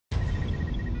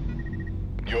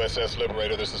USS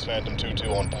Liberator, this is Phantom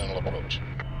 2-2 on final approach.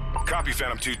 Copy,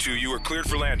 Phantom 2-2. You are cleared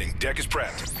for landing. Deck is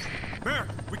prepped. Mayor,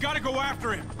 we gotta go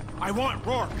after him. I want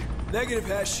Rourke. Negative,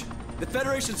 Hesh. The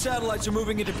Federation satellites are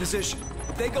moving into position.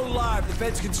 If they go live, the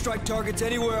Feds can strike targets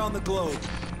anywhere on the globe.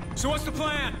 So what's the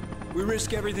plan? We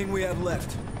risk everything we have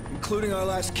left, including our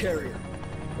last carrier.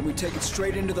 And we take it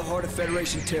straight into the heart of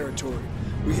Federation territory.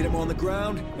 We hit him on the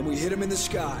ground, and we hit him in the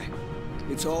sky.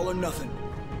 It's all or nothing.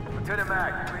 Lieutenant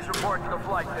Mack, please report to the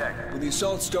flight deck. When the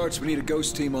assault starts, we need a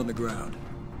ghost team on the ground.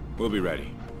 We'll be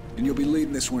ready. And you'll be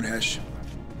leading this one, Hesh.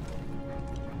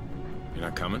 You're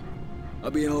not coming? I'll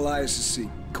be in Elias's seat,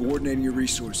 coordinating your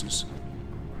resources.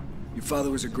 Your father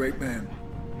was a great man,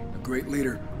 a great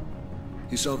leader.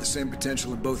 He saw the same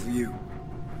potential in both of you.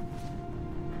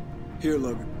 Here,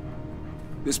 Logan.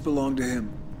 This belonged to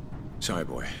him. Sorry,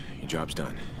 boy. Your job's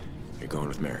done. You're going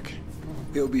with Merrick.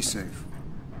 He'll be safe.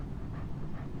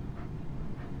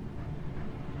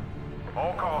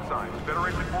 All call signs.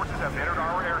 Federation forces have entered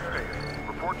our airspace.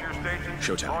 Report to your station.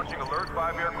 Showtime. Launching alert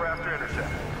 5 aircraft to intercept.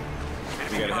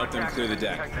 We gotta help them clear the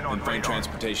deck, then find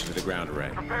transportation to the ground array.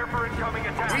 Prepare for incoming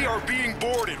attack. We are being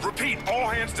boarded. Repeat, all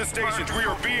hands to stations. We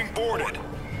are being boarded.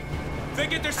 If they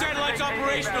get their satellites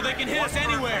operational, they can hit us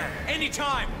anywhere,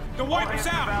 anytime. They'll wipe us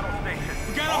out.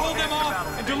 We gotta hold them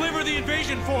off and deliver the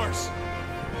invasion force.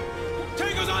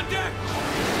 Tango's on deck!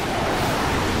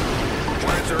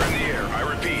 Hornets are in the air. I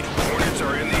repeat, Hornets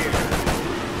are in the air.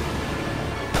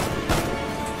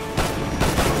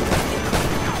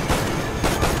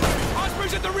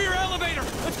 Osprey's at the rear elevator.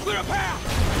 Let's clear a path.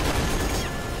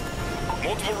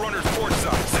 Multiple runners port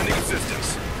side, sending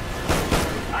assistance.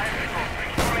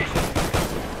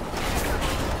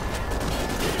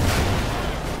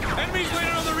 Enemies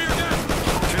landed on the rear deck.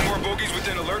 10 more bogies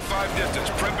within alert 5 distance.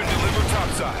 Prep and deliver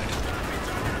topside.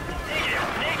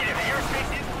 Negative.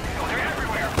 Airspace is... Oh, they're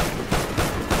everywhere.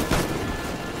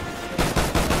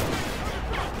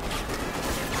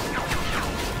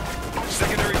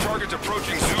 Secondary targets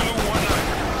approaching Zulu 19.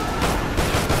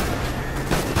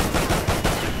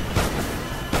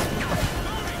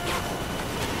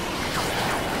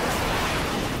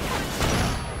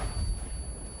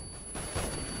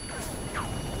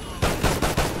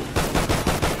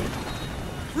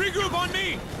 Regroup on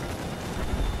me!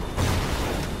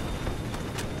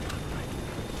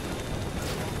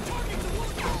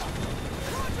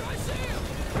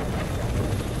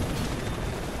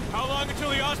 How long until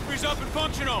the Osprey's up and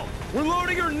functional? We're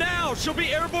loading her now! She'll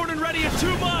be airborne and ready in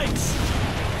 2 mics!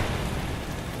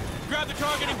 Grab the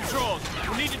targeting controls.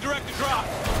 We need to direct the drop.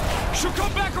 She'll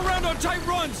come back around on tight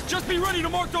runs! Just be ready to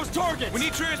mark those targets! We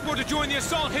need transport to join the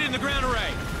assault hitting the ground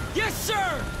array. Yes,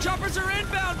 sir! Choppers are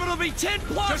inbound, but it'll be 10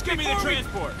 plus Just give me the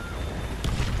transport.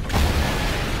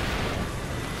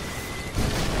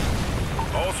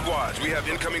 All squads, we have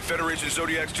incoming Federation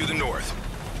Zodiacs to the north.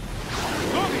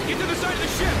 Logan, get to the side of the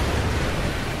ship!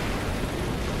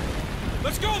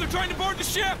 Let's go! They're trying to board the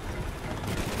ship!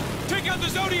 Take out the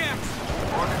Zodiacs!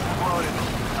 Ordnance exploded.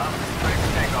 I'm ready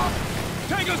for takeoff.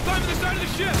 Tango's climbing the side of the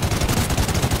ship!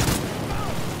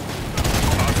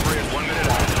 Osprey is 1 minute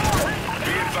out.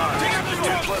 Be advised,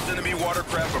 10 plus enemy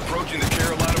watercraft approaching the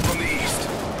Carolina from the east.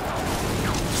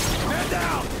 Man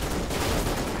down!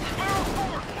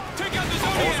 Take out the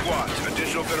All Zodiacs! squads,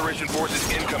 additional Federation forces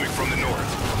incoming from the north.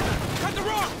 Cut the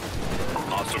rock!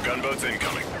 Hostile gunboats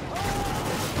incoming.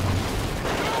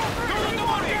 Go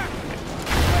on deck!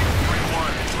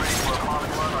 3-1, ready for a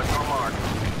common run on your mark.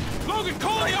 Logan,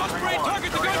 call the Osprey and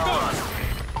target the gunboats!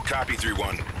 Copy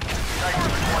 3-1. Titan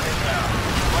 3-1 inbound.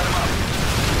 Light them up.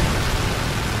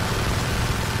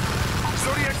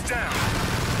 Zodiac's down.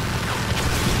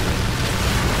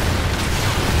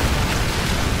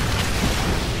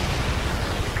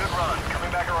 Good run.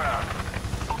 Coming back around.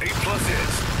 8 plus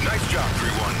hits. Nice job,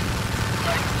 3-1.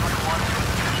 Titan 3-1.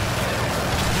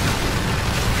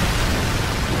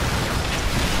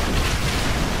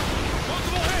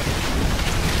 Multiple hits!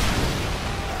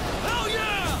 Hell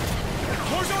yeah!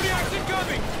 More Zodiacs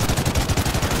incoming!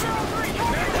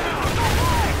 Man down!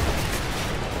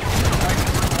 Titan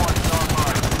 3-1 is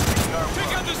online. Taking our Take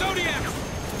run. out the Zodiacs!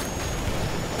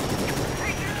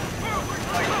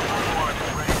 Titan 3-1,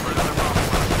 ready for another bomb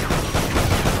run.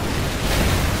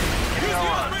 Use the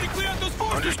Osprey to clear out those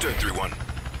forces! Understood, 3-1.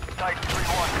 Titan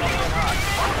 3-1 coming in hot.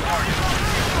 Mark the target.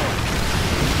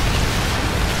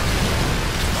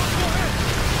 Multiple hits!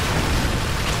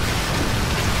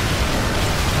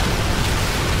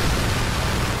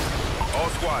 All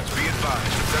squads, be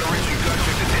advised. The Federation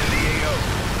gunship is in the AO.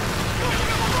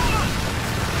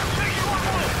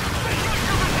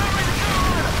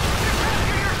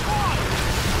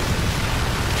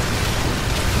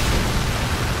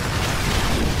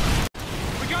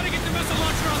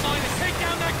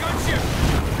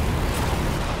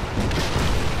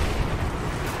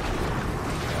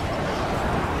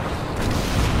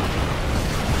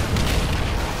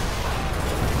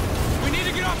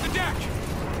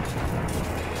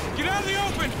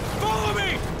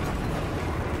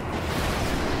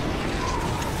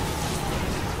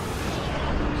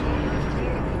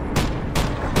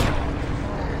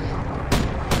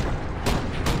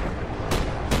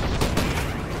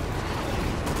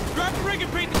 Take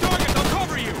and beat the targets. I'll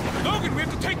cover you. Logan, we have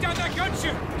to take down that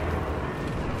gunship.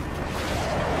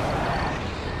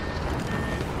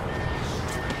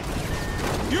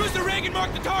 Use the rig and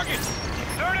mark the targets.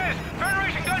 There it is!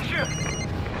 Federation gunship!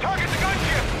 Target the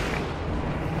gunship!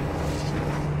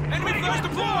 Enemy flash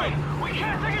deployed. We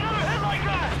can't take another hit like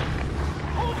that!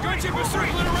 The gunship is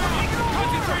circling around.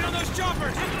 Concentrate on those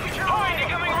choppers. Hi,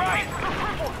 incoming right!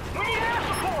 We need air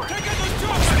support! Take out those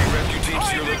choppers. Sending rescue teams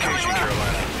to your location,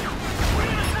 Carolina. We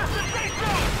need assistance safe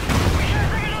zone! We can't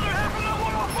take another hit from the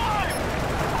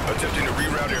 105! Attempting to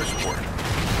reroute air support.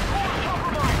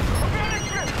 Compromise! Abandoned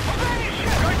ship! Abandoned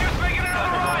ship! Gunship's making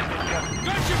another run!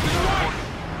 Gunship to the right.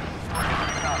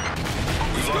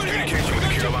 We've lost communication with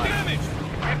the Gunship Carolina. damaged.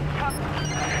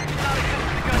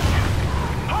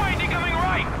 Hi, incoming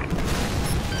right!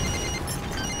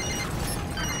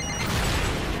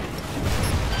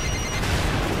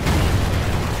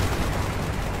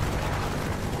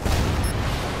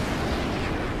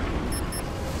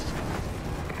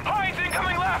 Hides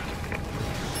incoming left!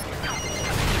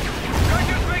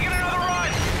 Gunship's making another run!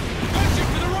 Gunship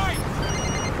to the right.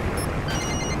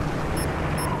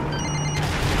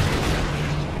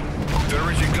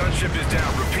 Federation gunship is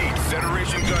down. Repeat,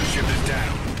 Federation gunship is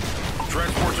down.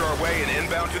 Transports are our way and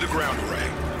inbound to the ground array.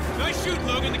 Nice shoot,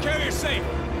 Logan. The carrier's safe.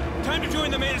 Time to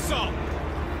join the main assault.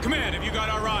 Command, have you got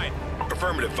our ride?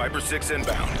 Affirmative, Viper 6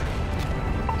 inbound.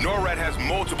 NORAD has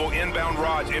multiple inbound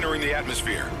rods entering the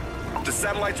atmosphere. The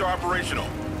satellites are operational.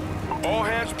 All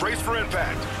hands brace for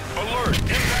impact. Alert,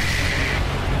 impact.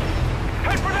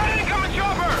 Head for that incoming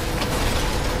chopper!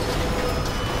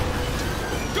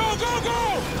 Go, go,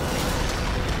 go!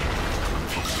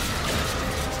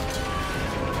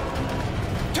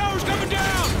 Tower's coming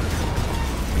down!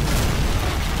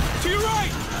 To your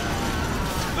right!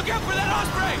 Look out for that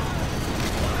Osprey!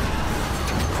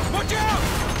 Watch out!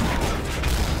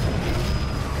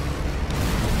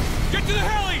 Get to the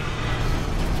heli!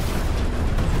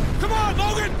 Come on,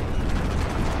 Logan!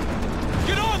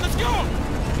 Get on, let's go!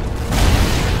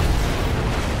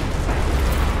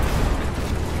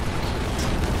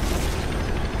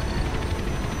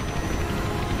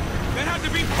 That had to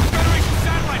be Federation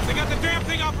satellites. They got the damn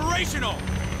thing operational.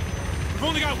 We've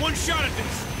only got one shot at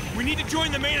this. We need to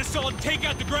join the main assault and take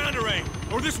out the ground array,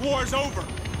 or this war is over.